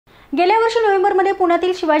गेल्या वर्षी नोव्हेंबरमध्ये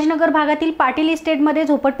पुण्यातील शिवाजीनगर भागातील पाटील इस्टेटमध्ये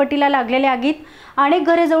झोपडपट्टीला लागलेल्या आगीत अनेक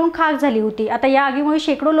घरे जळून खाक झाली होती। आता या आगीमुळे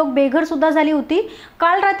शेकडो लोक बेघर सुद्धा झाली होती।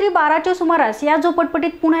 काल रात्री 12च्या सुमारास या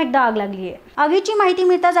झोपडपट्टीत पुन्हा एकदा आग लागली आहे। आगीची माहिती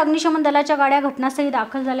मिळताच अग्निशमन दलाच्या गाड्या घटनास्थळी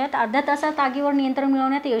दाखल झाल्यात। अर्ध्या तासात आगीवर नियंत्रण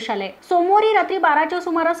मिळवण्यात यश आले। सोमवारी रात्री 12च्या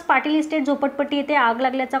सुमारास पाटील इस्टेट झोपडपट्टी येथे आग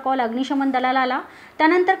लागल्याचा कॉल अग्निशमन दलाला आला।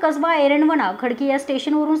 त्यानंतर कसबा एरंडवणा खडकी या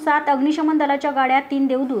स्टेशनवरून 7 अग्निशमन दलाच्या गाड्या, 3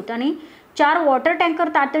 देवदूत आणि 4 वॉटर टँकर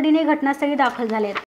तातडीने घटनास्थळी दाखल झाले।